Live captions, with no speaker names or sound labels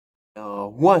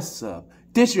What's up?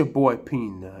 This your boy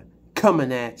Peanut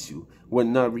coming at you with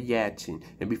another reaction.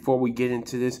 And before we get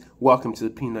into this, welcome to the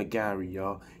Peanut Gallery,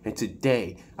 y'all. And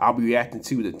today, I'll be reacting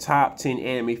to the top 10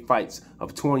 anime fights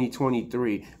of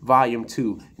 2023, Volume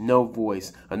 2, No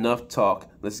Voice, Enough Talk.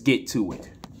 Let's get to it.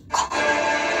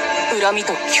 恨み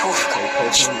と恐怖が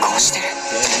拮抗してる。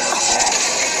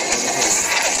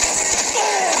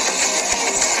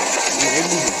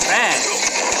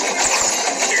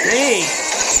Dang!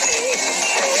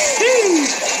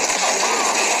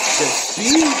 The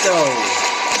speed though!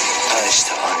 大し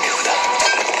た腕力だ。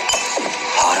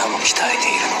腹も鍛えてい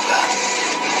るのか。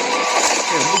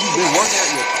You've been working out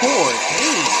your core,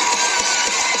 dang!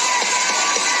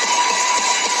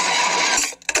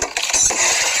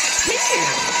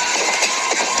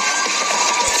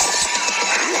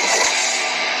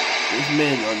 These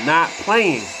men are not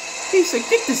playing. He said,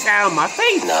 get this out of my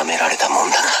face. 舐められたもん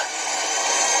だな。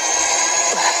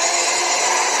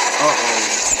Uh-oh.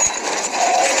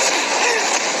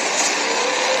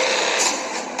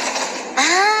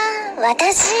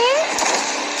 私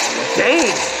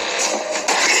Dang!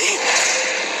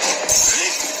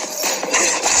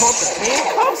 Pump the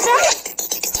handcuffs out?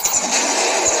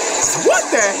 What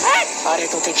the heck? あれ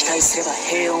と敵対すれば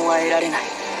平穏は得られない。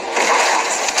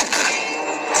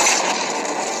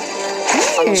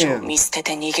彼女を見捨て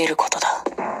て逃げることだ。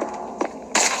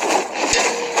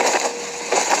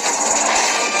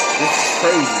This is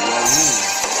crazy, man.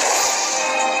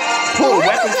 Pull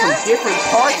weapons from different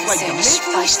parts like the That's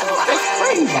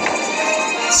crazy.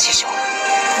 師匠。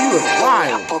You look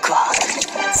wild. 僕は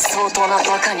相当な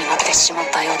バカになってしまっ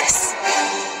たようです。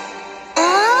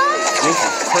This is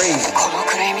crazy. この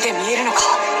暗闇で見えるのか。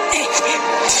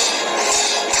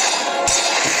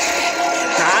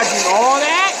Dodging all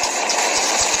that?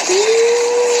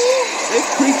 This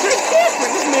creature's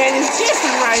different. This man is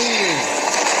different right here.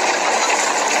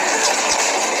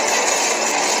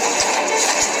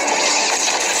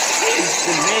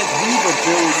 The man's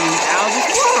weavability out of this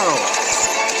world.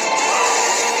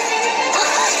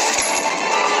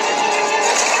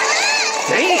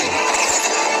 Damn.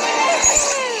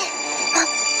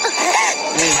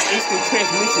 There's instant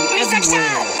transmission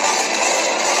everywhere.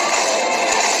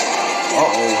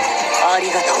 Uh-oh. あり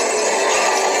がとう。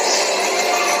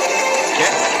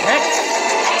What the heck?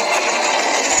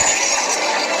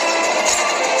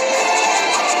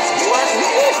 What is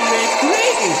this man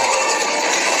creating?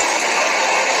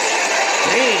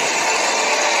 Dang.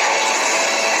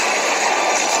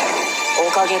 お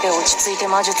かげで落ち着いて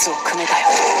魔術を組めたよ。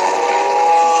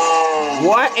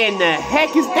What in the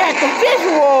heck is that? The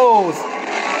visuals!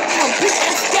 That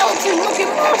skeleton looking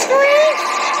monster is?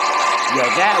 Yo,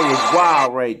 that was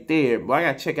wild right there, boy. I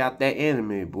gotta check out that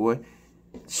anime, boy.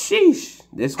 Sheesh.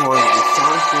 This one is the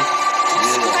songster.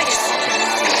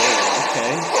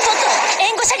 Okay.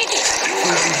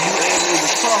 This is you anime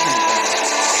was talking about.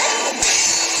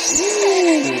 Ooh.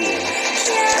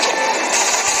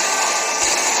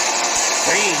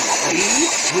 Dang,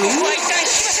 please.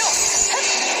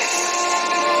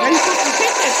 How you supposed to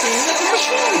hit that thing? Look at the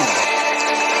machine.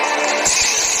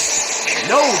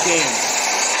 No damage.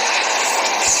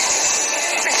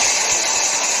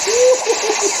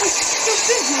 The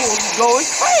visuals is going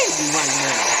crazy right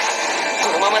now. こ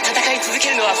のまま戦い続け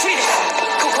るのは不利です。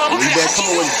ここは僕 You が better 走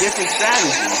come る。 up with a different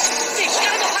strategy. 敵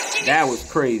からの発見。 That was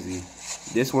crazy.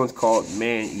 This one's called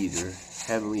Man Eater.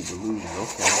 Heavenly Delusion.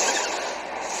 Okay.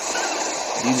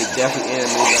 These are definitely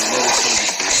animes I've never seen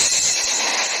before.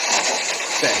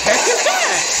 The heck is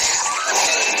that?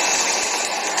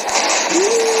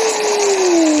 Ooh.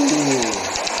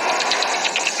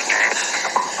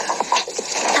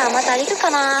 弾足りる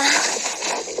かな。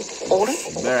 You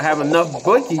better have enough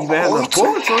bullets. You better have enough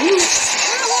bullets on you.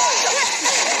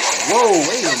 Whoa,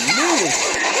 wait a minute.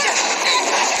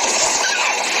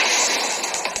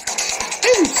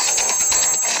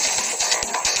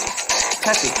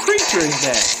 What type of creature is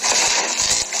that?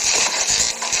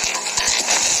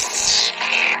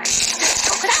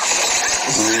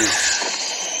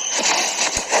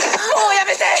 もうや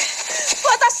めて。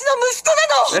私の息子な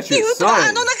の。 That's your ユートは son.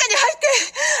 あの中に入って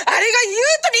あれがユー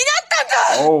トになった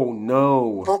んだ。 Oh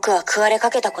no. 僕は食われか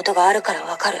けたことがあるから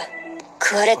わかる。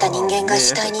食われた人間が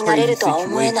死体になれるとは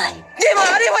思えない。でも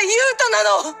あれはユートな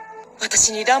の。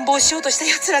私に乱暴しようとした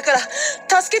奴らから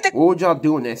助けて。 What would y'all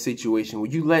do in that situation?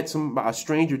 Would you let a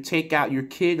stranger take out your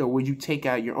kid, or would you take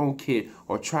out your own kid,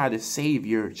 or try to save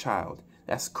your child?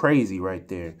 That's crazy right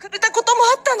there. くれたことも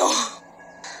あったの。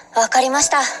わかりまし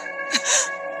た。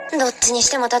どっちにし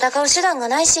ても戦う手段が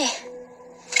ないし、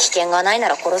危険がないな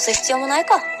ら殺す必要もない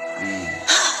か。ほら、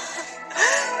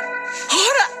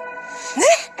ね。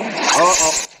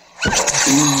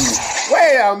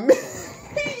a minute.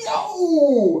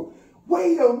 Yo!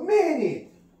 Wait a minute.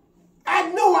 I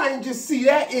know I didn't just see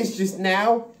that itch just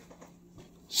now.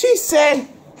 She said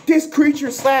this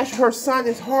creature / her son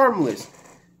is harmless.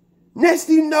 Next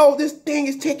thing you know, this thing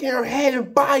is taking her head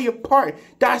and body apart,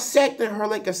 dissecting her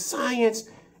like a science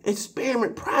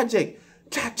experiment project.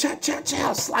 Cha cha cha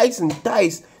cha, slice and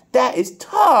dice. That is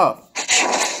tough.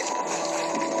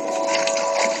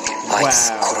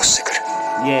 Wow.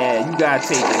 Yeah, you gotta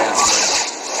take it out.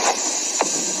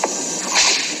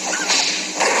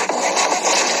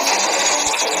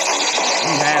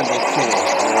 You have no choice,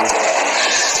 man.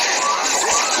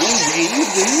 Ooh,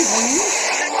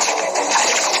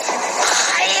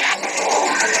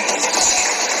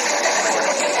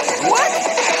 what?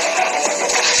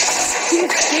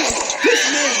 This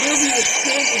man really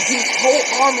extended his whole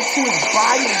arm into his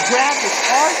body and grabbed his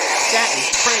heart? That is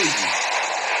crazy.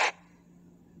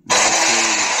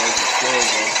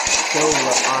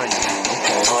 Silver onion.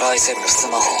 Okay.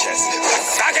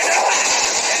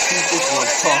 He's this one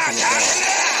talking about.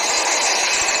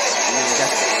 Man,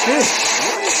 that's a fish.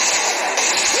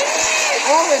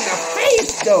 All in the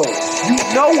face, though. You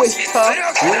know it's tough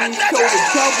when you show the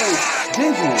double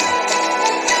visual.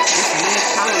 This man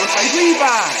kind of looks like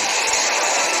Levi.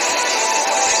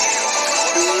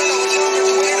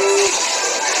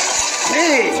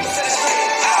 Dang.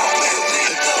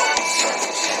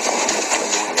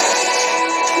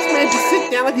 This man just sit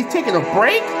down like he's taking a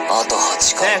break?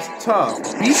 That's tough.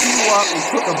 Beat you up and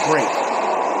took a break.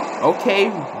 Okay,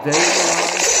 VinlandSaga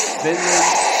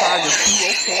 2,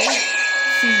 okay.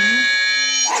 See you.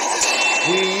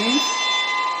 Breathe.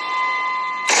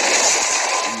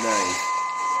 Nice.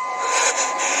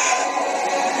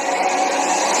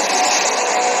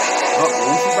 What's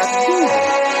he about to do?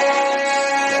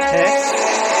 The heck?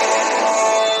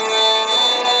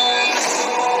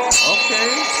 Okay.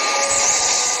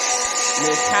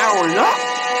 They're powering up.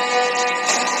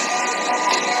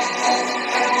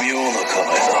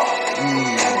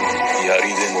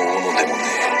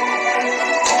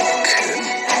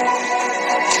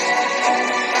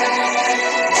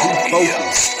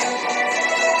 Focus.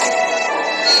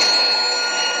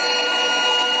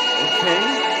 Okay.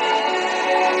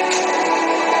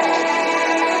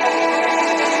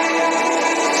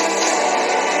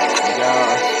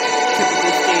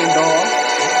 Typical standoff.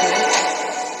 Okay.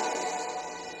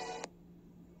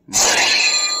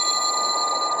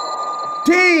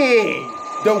 Dang!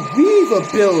 The weave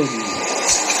ability.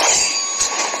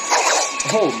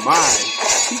 Oh my.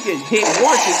 He gets hit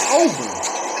once, it's over.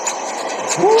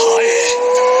 Woo!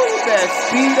 That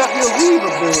speed up your weave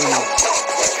ability.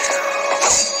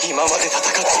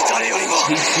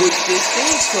 He switched his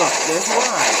stance up, that's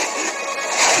right.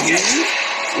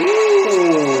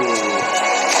 Ooh!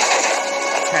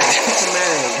 Had to kick him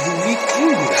out of unique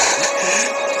angle.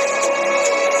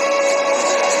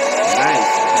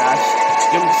 Nice, gosh.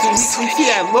 You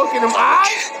see that look in his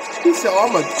eyes? He said, oh,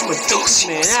 I'm gonna take this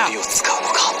man out. Okay.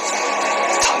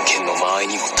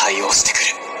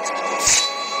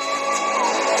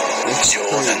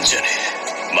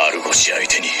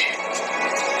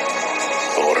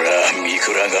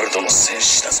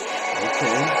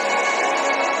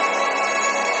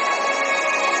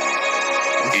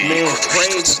 This man is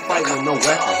brave to fight with no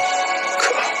weapon.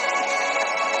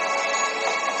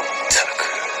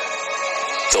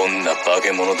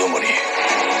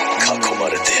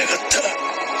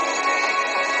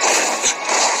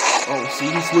 Oh, see,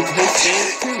 he switched his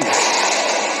stance too.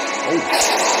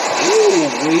 Oh,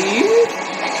 weave.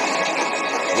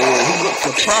 Oh, he looks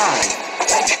surprised.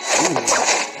 Ooh,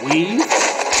 weave.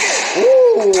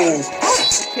 Oh, punch.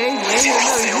 Okay, man, weave. Woo, instant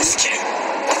transmission.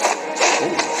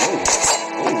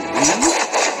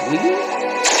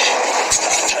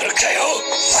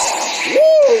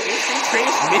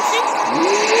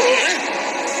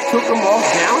 Took him off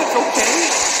balance, okay.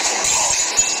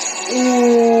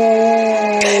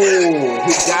 Ooh,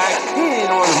 he got hit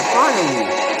on him finally.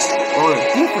 On a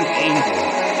different angle.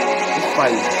 This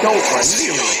fight is dope right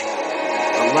here.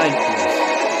 I like this.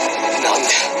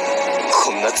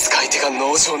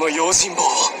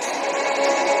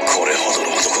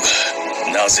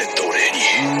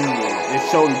 They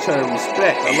showed each other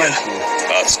respect. I like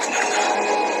this.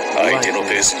 I like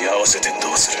this.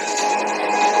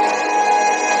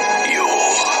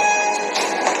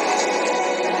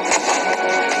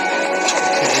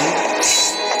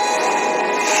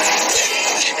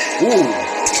 Ooh.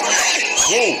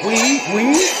 Whoa, weave.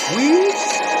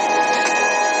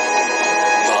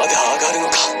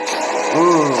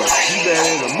 You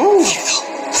better to move.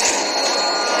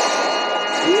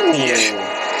 Ooh.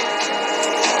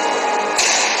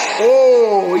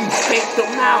 Oh, he faked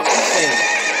him out. He said,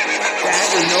 that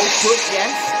was no foot, yes.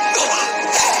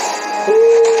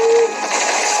 Ooh.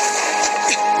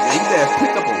 Man, you better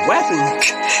pick up a weapon.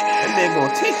 That man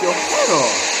gonna take your head off.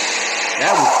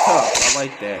 That was tough. I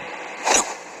like that.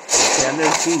 Okay, I've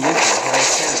never seen this one. Hell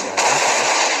Canada.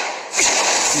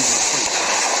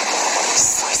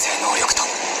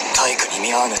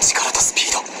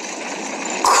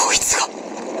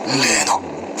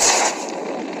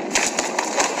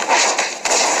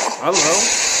 Hello.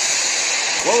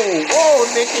 Whoa, whoa,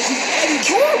 nigga, he's Eddie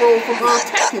Goro from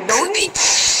Tekken, don't he?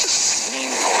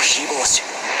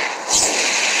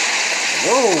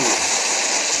 Whoa.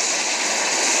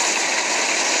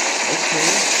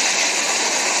 Okay.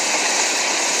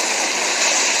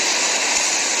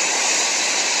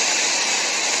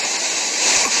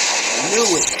 I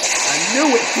knew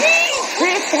it. He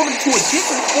transformed into a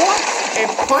different form and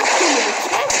punched him in the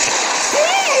chest.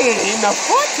 Dang, in the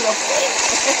front to the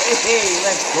face. Hey,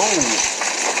 let's go.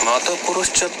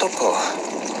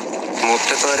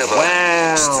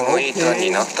 Wow, okay.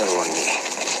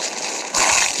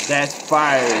 That's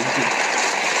fire. You can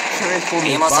transform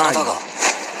his body.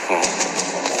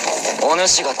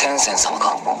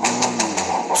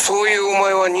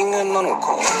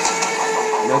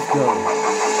 Let's go.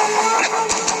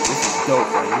 This is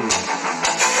dope right here.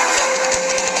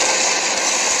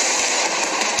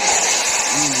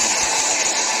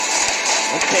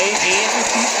 Okay, hands and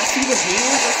feet. I see the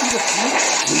hands. I see the feet.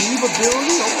 Weave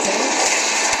ability. Okay.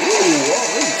 Ooh, oh,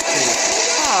 this is cool.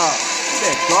 Wow.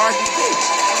 That guard the face.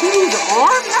 He used an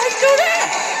arm? How you do that?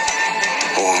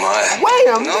 Wait a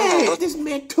minute. This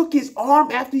man took his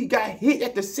arm after he got hit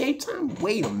at the same time.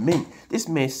 Wait a minute. This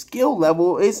man's skill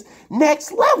level is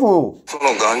next level.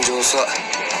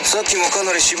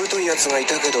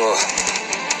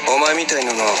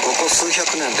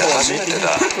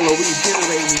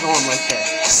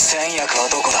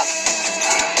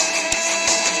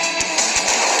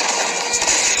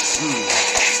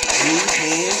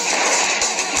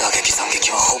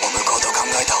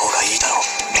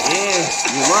 Yeah,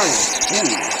 you're right.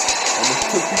 Ooh,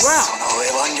 almost took you out.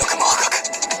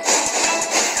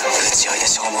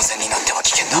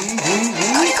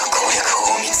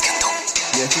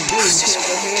 Yes, he did. He can't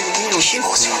go hand in hand with this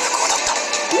one.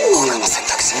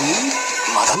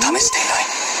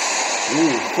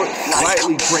 Ooh, foot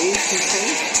slightly grazed his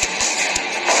face.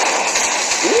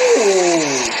 Ooh,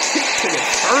 kick to the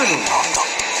sternum.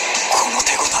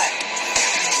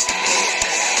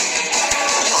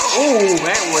 Ooh,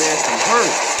 that one has some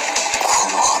hurt.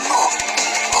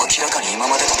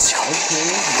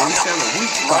 Okay, now he's kind of weak.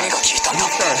 He started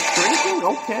strengthening?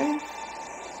 Okay.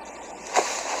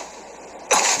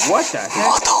 What the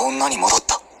heck?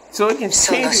 So it can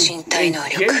change his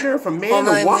gender from man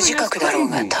to woman? That's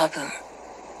crazy.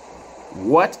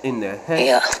 What in the heck?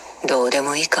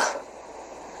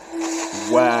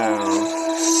 Wow.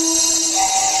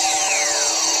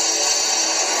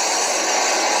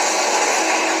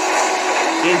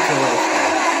 Interesting.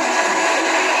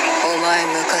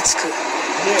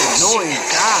 They're annoying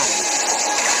guys.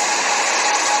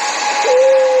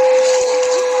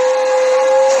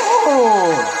 Oh,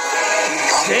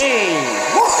 dang.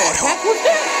 What the heck was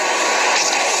that?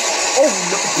 Oh,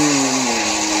 no.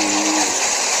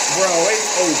 Bro, it's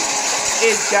over.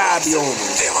 It's gotta be over.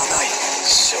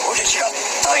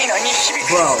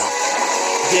 Bro,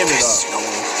 give it up,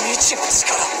 man.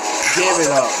 Give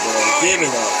it up, bro. Give it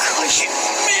up.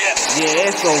 Yeah,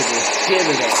 it's over. Give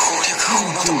it up.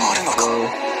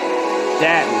 Bro.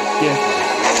 That was different,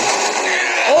 bro.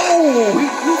 Oh,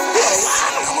 he's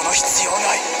still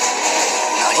alive.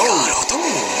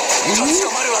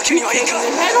 He's taking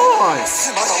it head on.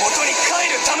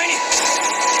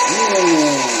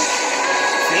 Ooh.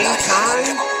 Same time?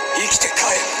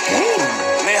 Dang.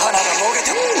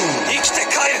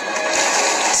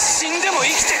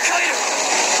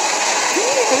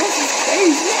 This is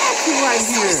crazy action right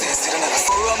here.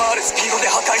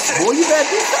 Boy, you better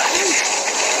do something.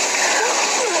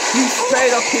 He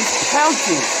straight up his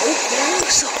pouches. Okay.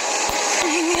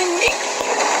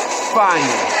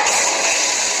 Fire.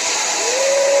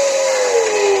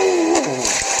 Ooh.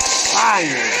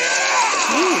 Fire.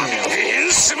 Damn.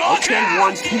 Okay,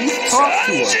 One Piece, talk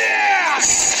to us.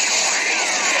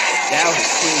 That was a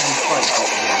crazy fight,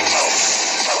 man.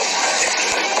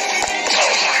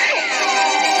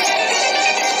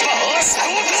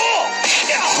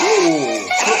 Ooh,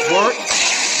 footwork.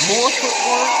 More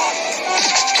footwork.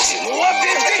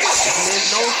 This man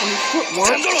known for his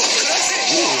footwork. Ooh,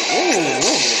 ooh,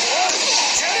 ooh.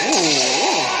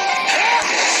 Ooh.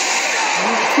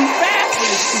 Moving too fast for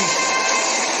this people.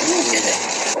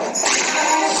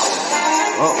 Ooh.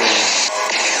 Uh-oh.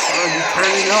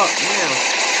 Turn it up now.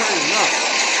 Turn it up.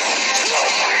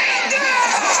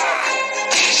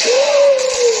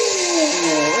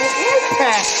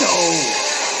 Impacto.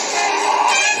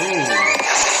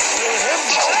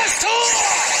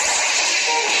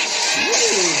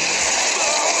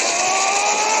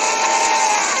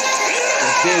 The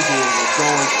visuals are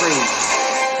going crazy.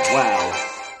 Wow.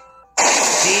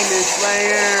 Demon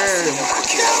Slayer. Let's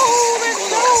go.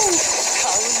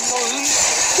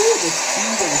 Ooh, the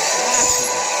speed of the slashing.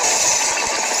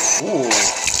 Ooh.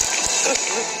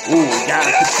 Ooh, gotta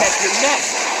protect your neck.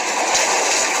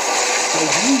 The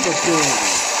use ability.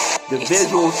 The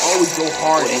visuals always go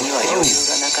hard and slow.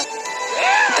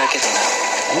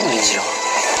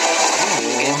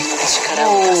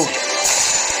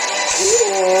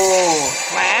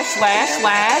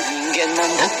 Slash.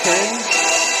 Okay.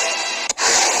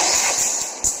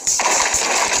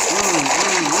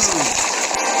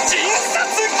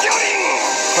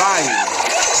 Fire.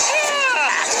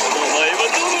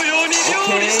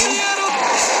 Okay.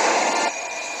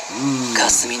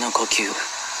 霞の呼吸、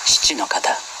七の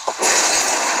型。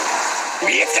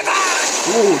見つけた。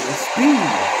 Ooh, the speed.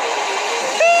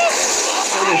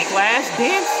 So the flash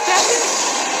dance stepping?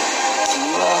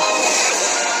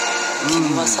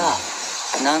 君はさ、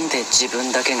なんで自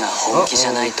分だけが本気じ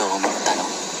ゃないと思ったの？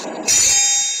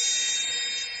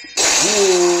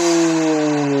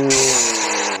 Ooh,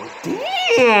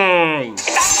 dang!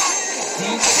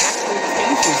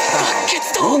 Decapitation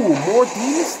style. Ooh, more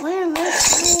Demon Slayer,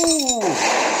 let's go!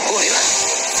 俺は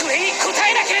それに応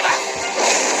えなければ。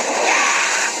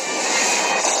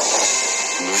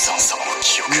無惨様の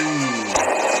記憶。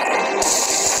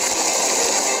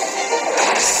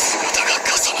姿が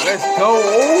重なる。 Let's go!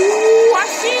 Oh, I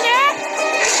see that!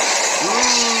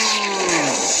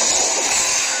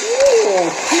 Ooh,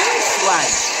 peace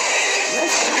slice.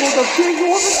 Let's go. The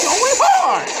visuals are going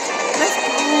hard. Let's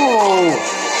go.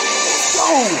 Let's go.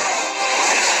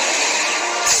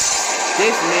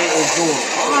 This man is going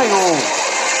wild.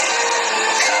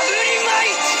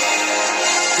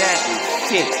 That is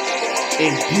sick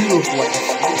and beautiful at the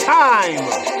same time.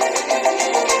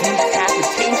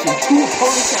 Decapitation. 2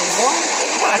 opponents at once.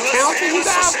 What a counter you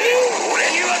got, me?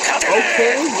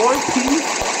 Okay, 1 piece.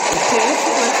 Okay, so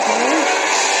let's go.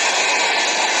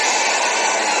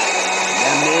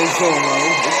 That man's Zoro.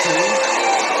 Okay.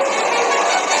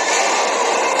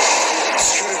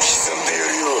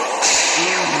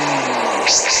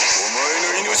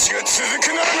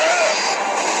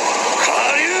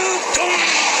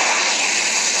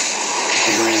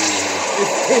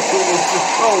 This was just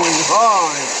going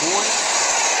hard, boy.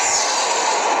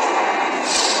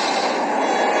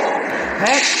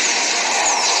 Heck.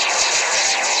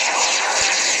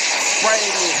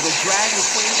 Spraying the dragon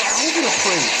flames all over the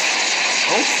place.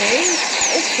 Okay.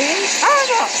 Turn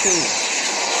up then.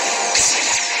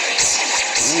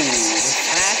 Ooh, the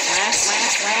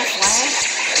slash.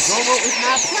 Zoro is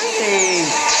not playing.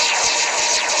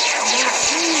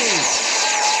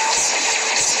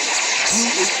 He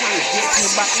is trying to get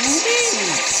him by any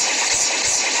means.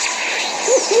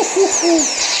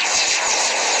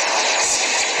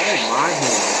 Oh my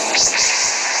goodness.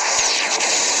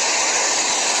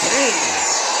 Dang.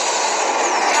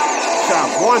 Shot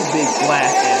 1 big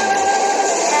blast at him.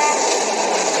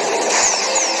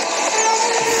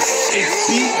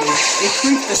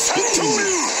 Increase the speed.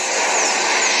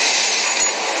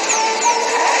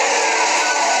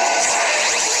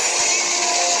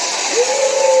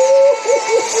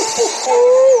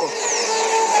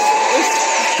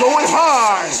 It's going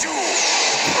hard.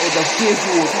 Oh, the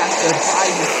visuals have to buy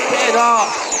you sped up.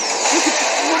 Look at the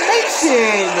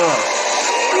animation.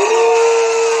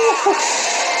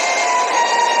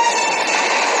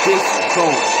 This is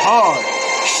going hard.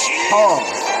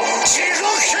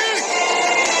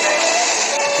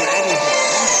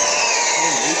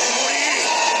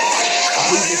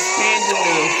 He's expanding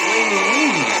the flaming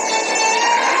leaves.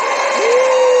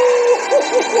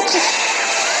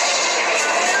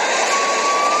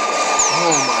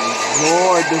 Oh my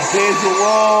lord, the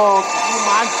visuals! Oh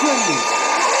my goodness!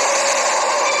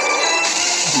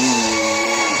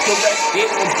 So let's hit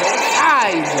on both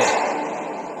sides!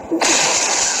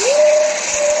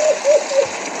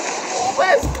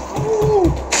 Let's go!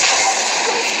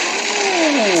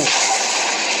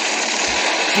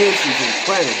 This is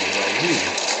incredible right here.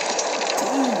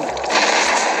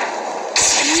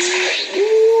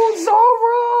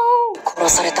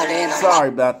 Sorry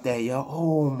about that, y'all.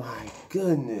 Oh my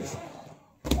goodness.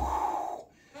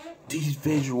 These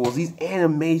visuals, these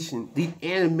animation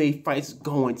fights are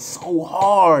going so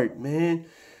hard, man.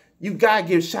 You gotta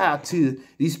give a shout out to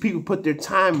these people who put their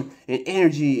time and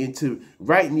energy into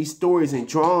writing these stories and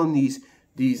drawing these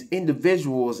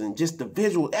individuals and just the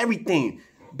visual, everything.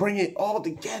 Bring it all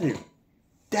together.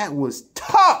 That was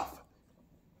tough.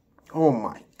 Oh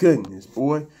my goodness,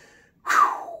 boy.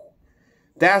 Whew.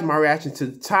 That's my reaction to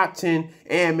the top 10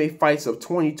 anime fights of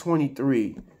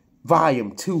 2023.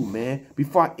 Volume 2, man.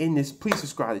 Before I end this, please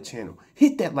subscribe to the channel.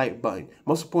 Hit that like button.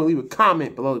 Most importantly, leave a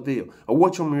comment below the video of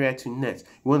what you want me to react to next.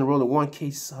 You want to roll to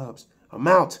 1K subs. I'm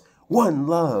out. One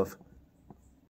love.